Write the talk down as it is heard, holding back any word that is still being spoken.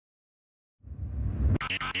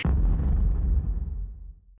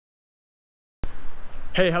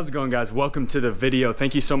Hey, how's it going, guys? Welcome to the video.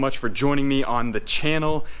 Thank you so much for joining me on the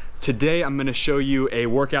channel. Today I'm going to show you a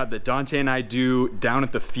workout that Dantae and I do down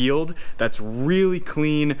at the field that's really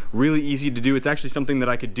clean, really easy to do. It's actually something that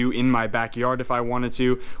I could do in my backyard if I wanted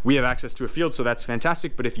to. We have access to a field, so that's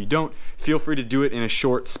fantastic, but if you don't, feel free to do it in a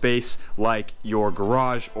short space like your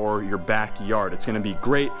garage or your backyard. It's going to be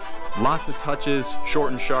great. Lots of touches,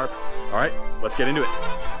 short and sharp. All right, let's get into it.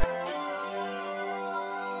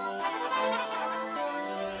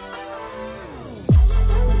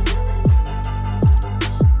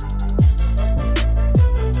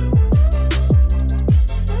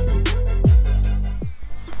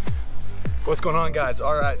 What's going on, guys?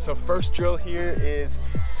 All right, so first drill here is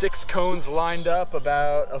 6 cones lined up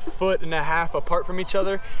about 1.5 feet apart from each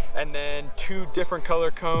other, and then 2 different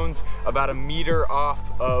color cones about 1 meter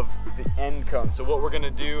off of the end cone. So what we're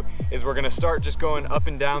gonna do is we're gonna start just going up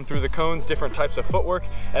and down through the cones, different types of footwork,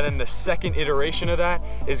 and then the second iteration of that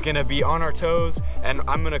is gonna be on our toes, and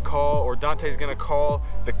I'm gonna call, or Dante's gonna call,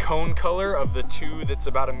 the cone color of the 2 that's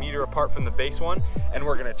about 1 meter apart from the base one, and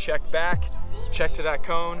we're gonna check back, check to that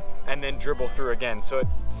cone, and then dribble through again. So it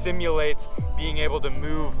simulates being able to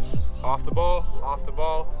move off the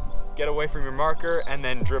ball, get away from your marker, and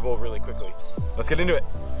then dribble really quickly. Let's get into it.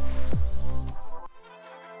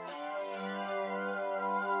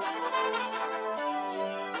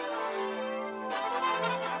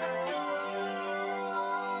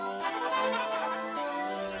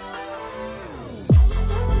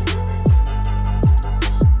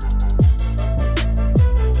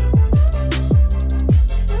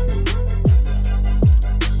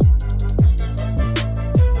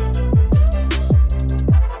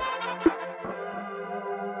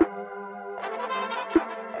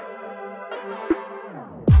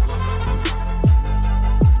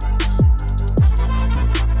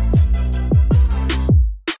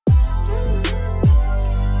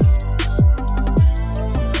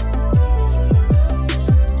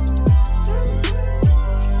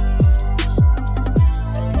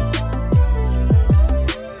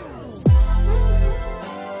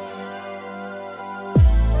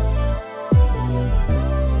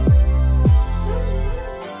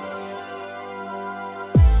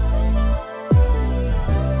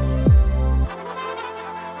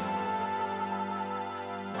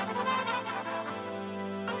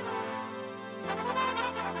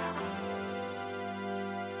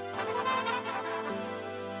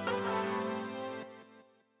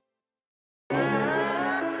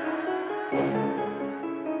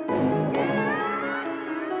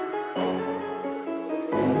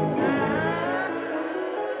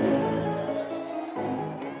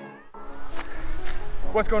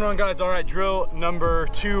 What's going on, guys? All right, drill number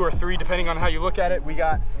 2 or 3, depending on how you look at it. We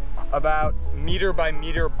got about meter by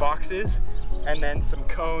meter boxes and then some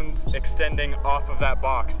cones extending off of that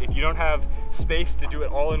box. If you don't have space to do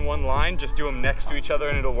it all in one line, just do them next to each other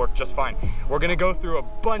and it'll work just fine. We're gonna go through a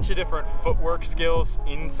bunch of different footwork skills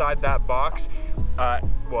inside that box,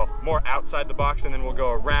 well, more outside the box, and then we'll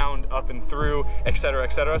go around, up and through, etc.,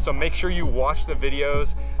 etc. So make sure you watch the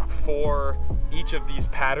videos for each of these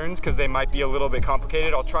patterns because they might be a little bit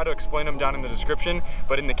complicated. I'll try to explain them down in the description,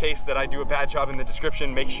 but in the case that I do a bad job in the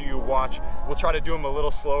description, make sure you watch. We'll try to do them a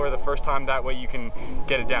little slower the first time, that way you can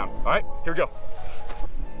get it down. All right, here we go.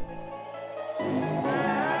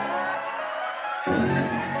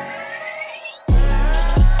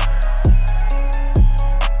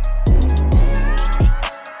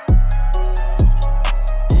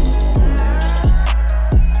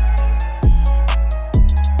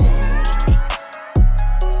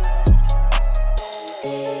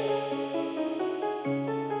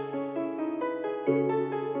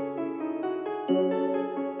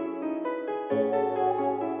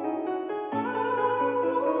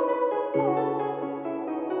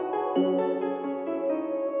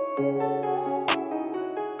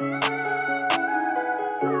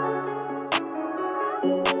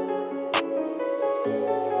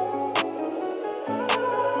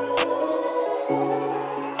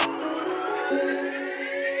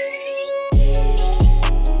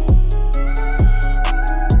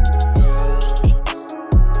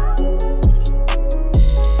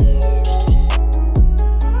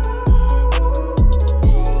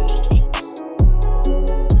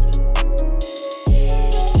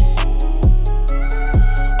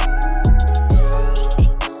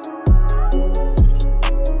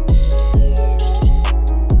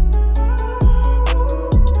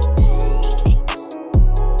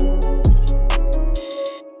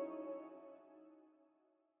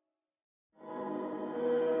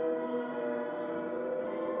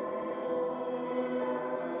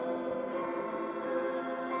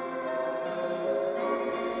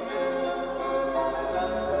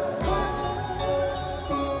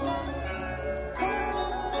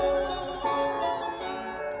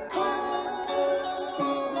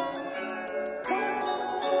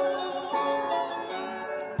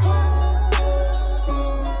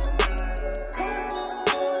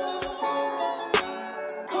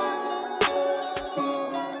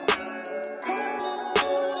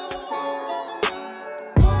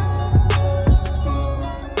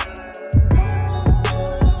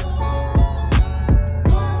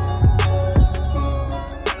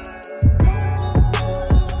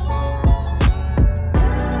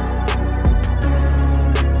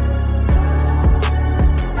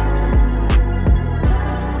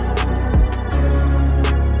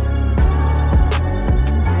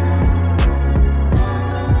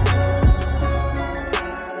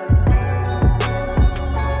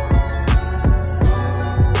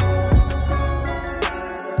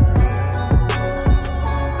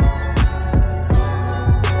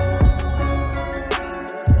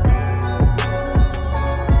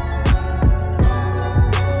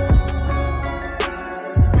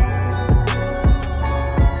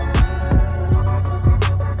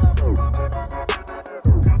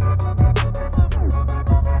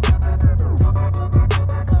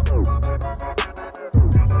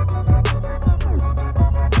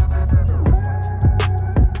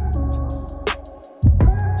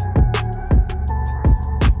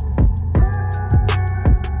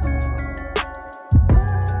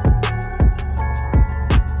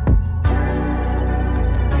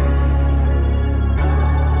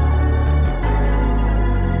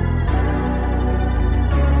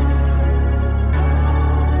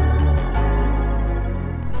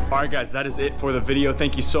 All right guys, that is it for the video.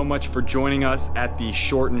 Thank you so much for joining us at the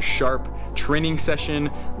short and sharp training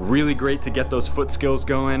session. Really great to get those foot skills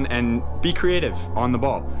going and be creative on the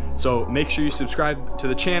ball. So make sure you subscribe to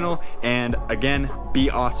the channel, and again,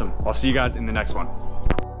 be awesome. I'll see you guys in the next one.